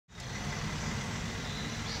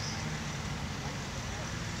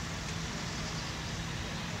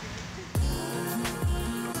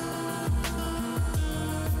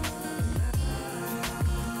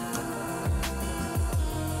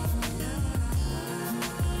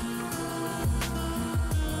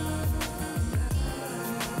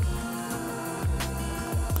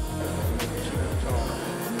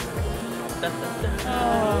He's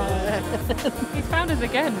found us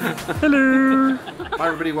again. Hello! Hi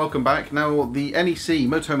everybody, welcome back. Now the NEC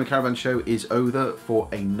Motorhome Caravan show is over for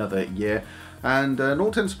another year, and in all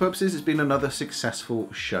intents and purposes it's been another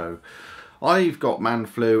successful show. I've got man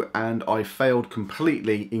flu and I failed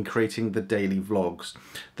completely in creating the daily vlogs.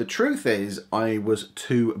 The truth is I was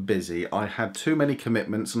too busy. I had too many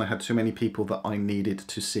commitments and I had too many people that I needed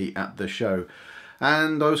to see at the show.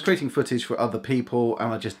 And I was creating footage for other people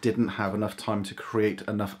and I just didn't have enough time to create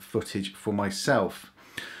enough footage for myself.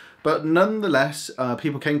 But nonetheless,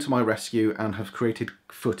 people came to my rescue and have created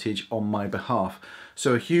footage on my behalf.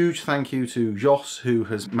 So a huge thank you to Jos, who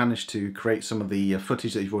has managed to create some of the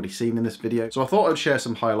footage that you've already seen in this video. So I thought I'd share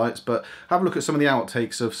some highlights, but have a look at some of the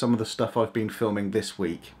outtakes of some of the stuff I've been filming this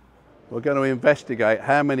week. We're going to investigate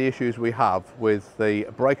how many issues we have with the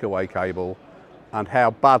breakaway cable and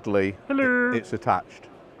how badly it's attached.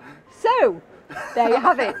 So, there you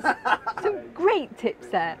have it. Some great tips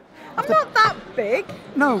there. I'm not that big.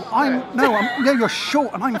 No, yeah, you're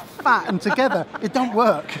short and I'm fat, and together it don't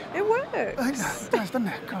work. It works. It does, doesn't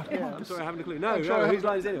it? God, yeah, I'm sorry, I haven't a clue. No, whose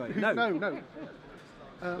line is it anyway? No.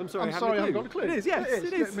 I'm sorry, I haven't got a clue. It is, yes,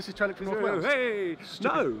 it is. Mrs. Trellick from North Wales. Hey,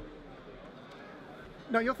 no.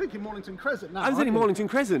 No, you're thinking Mornington Crescent now. I'm thinking Mornington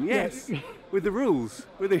Crescent, yes. With the rules,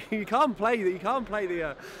 you can't play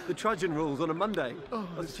the Trojan rules on a Monday. Oh,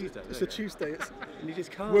 it's a Tuesday. It's a Tuesday. And you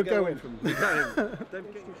just can't. We're going. Don't forget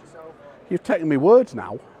yourself. You've taken me words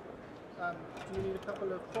now. Do you need a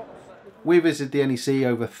couple of pots? We visited the NEC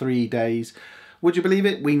over 3 days. Would you believe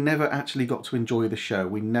it? We never actually got to enjoy the show.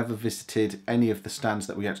 We never visited any of the stands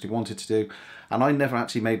that we actually wanted to do. And I never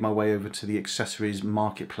actually made my way over to the accessories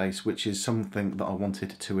marketplace, which is something that I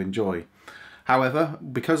wanted to enjoy. However,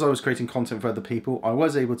 because I was creating content for other people, I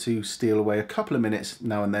was able to steal away a couple of minutes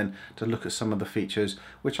now and then to look at some of the features,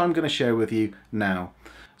 which I'm going to share with you now.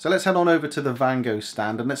 So let's head on over to the Vango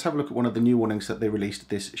stand and let's have a look at one of the new awnings that they released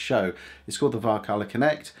this show. It's called the Valhalla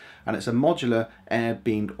Connect and it's a modular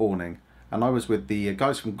air-beamed awning. And I was with the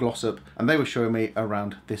guys from Glossop and they were showing me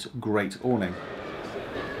around this great awning.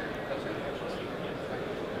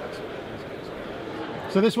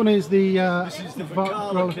 So this one is the this is the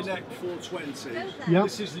Valhalla Connect 420. Yep.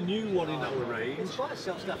 This is the new one in our range.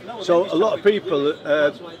 So a lot of people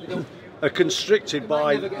are constricted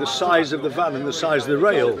by the size of the van and the size of the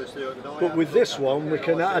rail. But with this one we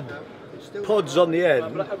can add pods on the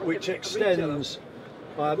end which extends.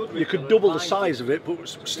 You could double the size of it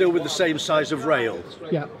but still with the same size of rail.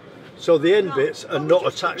 Yeah. So the end bits are not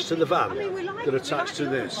attached to the van, they're attached to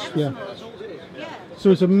this. Yeah. So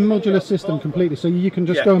it's a modular system completely, so you can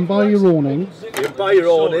just go and buy your awning. You can buy your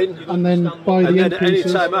awning and then buy the end pieces.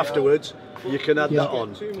 Any time afterwards you can add that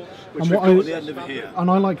on, which we put at the end of it here. And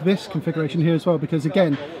I like this configuration here as well because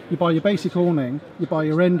again, you buy your basic awning, you buy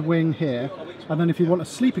your end wing here, and then if you want a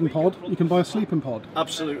sleeping pod, you can buy a sleeping pod.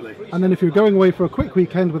 Absolutely. And then if you're going away for a quick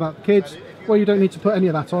weekend without the kids, well, you don't need to put any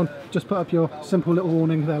of that on, just put up your simple little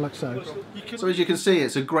awning there like so. So as you can see,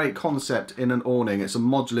 it's a great concept in an awning. It's a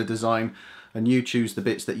modular design and you choose the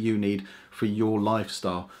bits that you need for your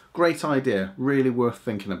lifestyle. Great idea, really worth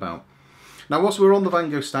thinking about. Now whilst we were on the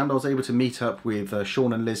Vango stand, I was able to meet up with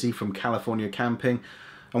Sean and Lizzie from California Camping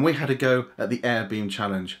and we had a go at the Air Beam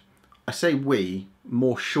Challenge. I say we,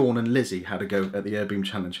 more Sean and Lizzie had a go at the Air Beam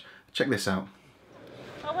Challenge. Check this out.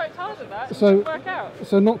 I worked hard at that. So, work out.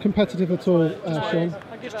 So not competitive at all, Sean.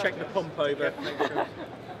 I just check the pump over. Do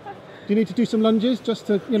you need to do some lunges just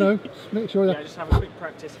to, you know, make sure that... Yeah, just have a quick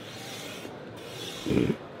practice.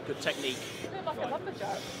 Good technique. Like a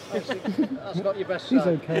lumberjack. That's not your best He's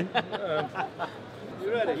side. okay.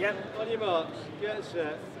 You ready? Yep. On your marks, get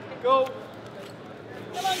set, go!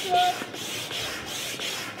 Come on, George.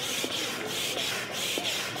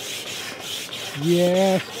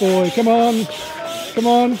 Yes, boy, come on. Come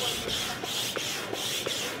on.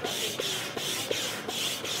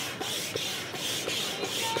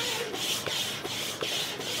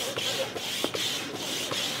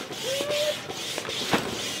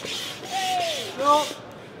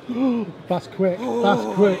 That's quick, that's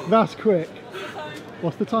quick, that's quick.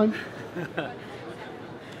 What's the time?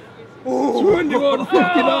 21:59.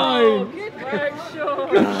 Oh, good work, Sean.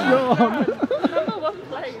 Good Sean. Number 1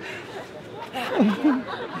 place.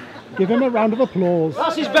 Give him a round of applause.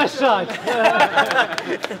 That's his best side.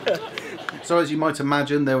 So as you might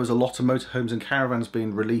imagine, there was a lot of motorhomes and caravans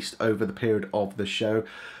being released over the period of the show,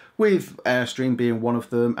 with Airstream being one of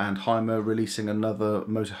them and Hymer releasing another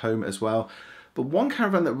motorhome as well. But one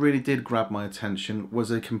caravan that really did grab my attention was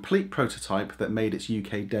a complete prototype that made its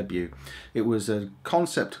UK debut. It was a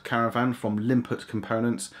concept caravan from Limpet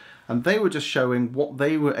Components and they were just showing what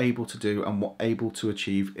they were able to do and what able to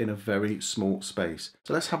achieve in a very small space.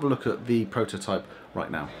 So let's have a look at the prototype right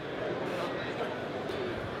now.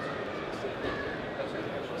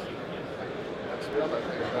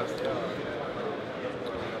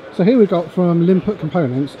 So here we got from Limput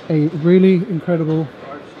Components a really incredible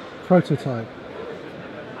prototype.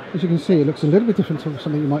 As you can see, it looks a little bit different to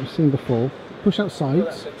something you might have seen before. Push out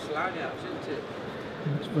sides.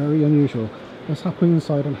 It's very unusual. Let's hop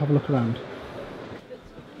inside and have a look around.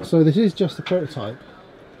 So this is just a prototype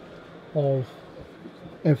of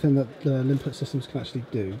everything that the Limput systems can actually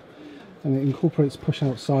do, and it incorporates push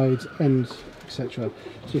out sides, ends, etc.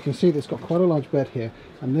 So you can see that it's got quite a large bed here,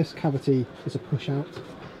 and this cavity is a push out,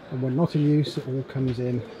 and when not in use it all comes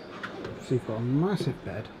in. So you've got a massive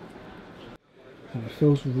bed, and it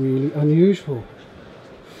feels really unusual.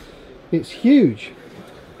 It's huge.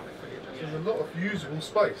 There's a lot of usable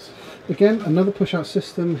space. Again, another push out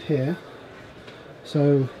system here,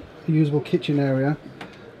 so a usable kitchen area,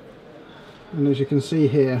 and as you can see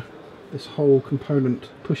here, this whole component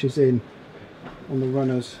pushes in on the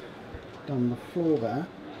runners down the floor there,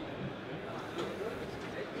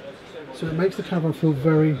 so it makes the caravan feel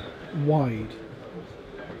very wide.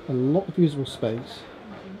 A lot of usable space.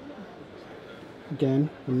 Again,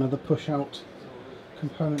 another push out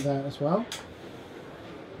component there as well,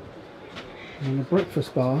 and a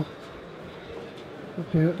breakfast bar up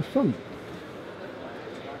here at the front.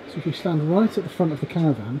 So if you stand right at the front of the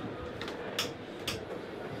caravan,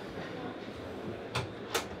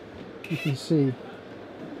 you can see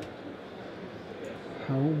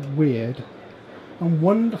how weird and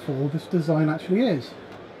wonderful this design actually is.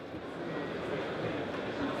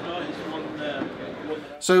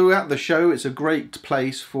 So at the show, it's a great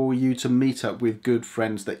place for you to meet up with good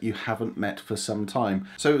friends that you haven't met for some time.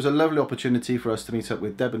 So it was a lovely opportunity for us to meet up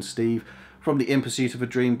with Deb and Steve from the In Pursuit of a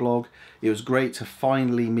Dream blog. It was great to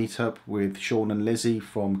finally meet up with Sean and Lizzie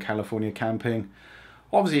from California Camping.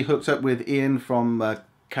 Obviously hooked up with Ian from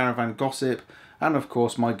Caravan Gossip, and of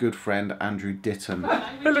course my good friend Andrew Ditton.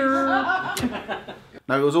 Hello!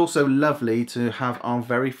 Now it was also lovely to have our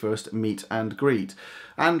very first meet and greet.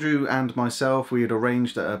 Andrew and myself, we had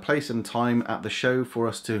arranged a place and time at the show for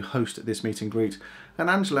us to host this meet and greet, and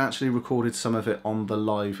Angela actually recorded some of it on the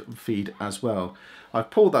live feed as well. I've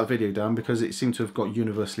pulled that video down because it seemed to have got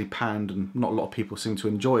universally panned and not a lot of people seem to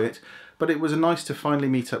enjoy it, but it was nice to finally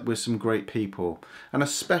meet up with some great people. And a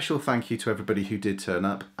special thank you to everybody who did turn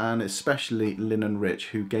up, and especially Lynn and Rich,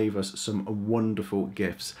 who gave us some wonderful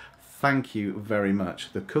gifts. Thank you very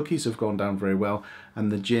much. The cookies have gone down very well,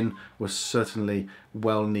 and the gin was certainly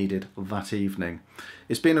well needed that evening.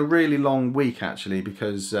 It's been a really long week actually,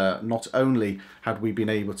 because not only had we been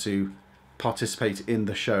able to participate in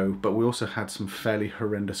the show, but we also had some fairly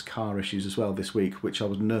horrendous car issues as well this week, which I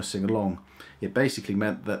was nursing along. It basically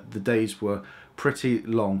meant that the days were pretty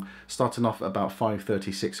long, starting off at about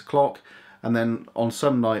 5:30, 6 o'clock, and then on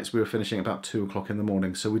some nights we were finishing about 2 o'clock in the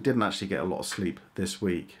morning, so we didn't actually get a lot of sleep this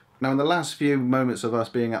week. Now in the last few moments of us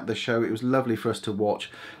being at the show, it was lovely for us to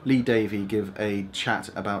watch Lee Davey give a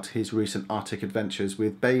chat about his recent Arctic adventures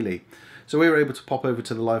with Bailey. So we were able to pop over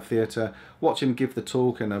to the live theatre, watch him give the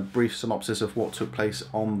talk and a brief synopsis of what took place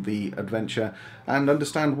on the adventure, and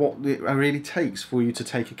understand what it really takes for you to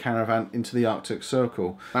take a caravan into the Arctic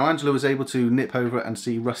Circle. Now Angela was able to nip over and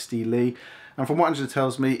see Rusty Lee, and from what Angela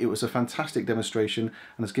tells me, it was a fantastic demonstration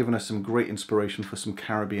and has given us some great inspiration for some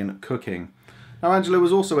Caribbean cooking. Now Angela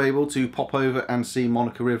was also able to pop over and see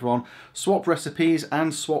Monica Riveron, swap recipes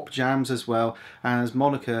and swap jams, as well as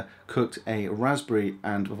Monica cooked a raspberry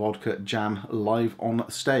and vodka jam live on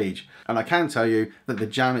stage. And I can tell you that the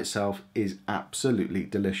jam itself is absolutely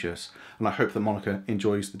delicious, and I hope that Monica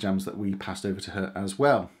enjoys the jams that we passed over to her as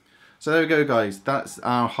well. So there we go guys, that's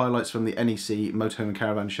our highlights from the NEC Motorhome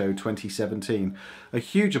Caravan Show 2017. A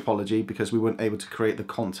huge apology because we weren't able to create the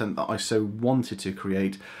content that I so wanted to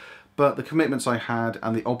create, but the commitments I had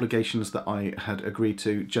and the obligations that I had agreed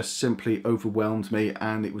to just simply overwhelmed me,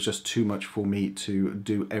 and it was just too much for me to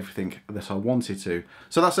do everything that I wanted to.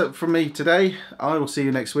 So that's it from me today. I will see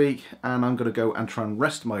you next week, and I'm going to go and try and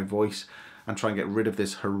rest my voice and try and get rid of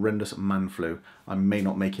this horrendous man flu. I may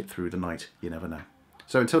not make it through the night, you never know.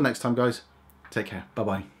 So until next time guys, take care, bye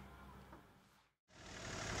bye.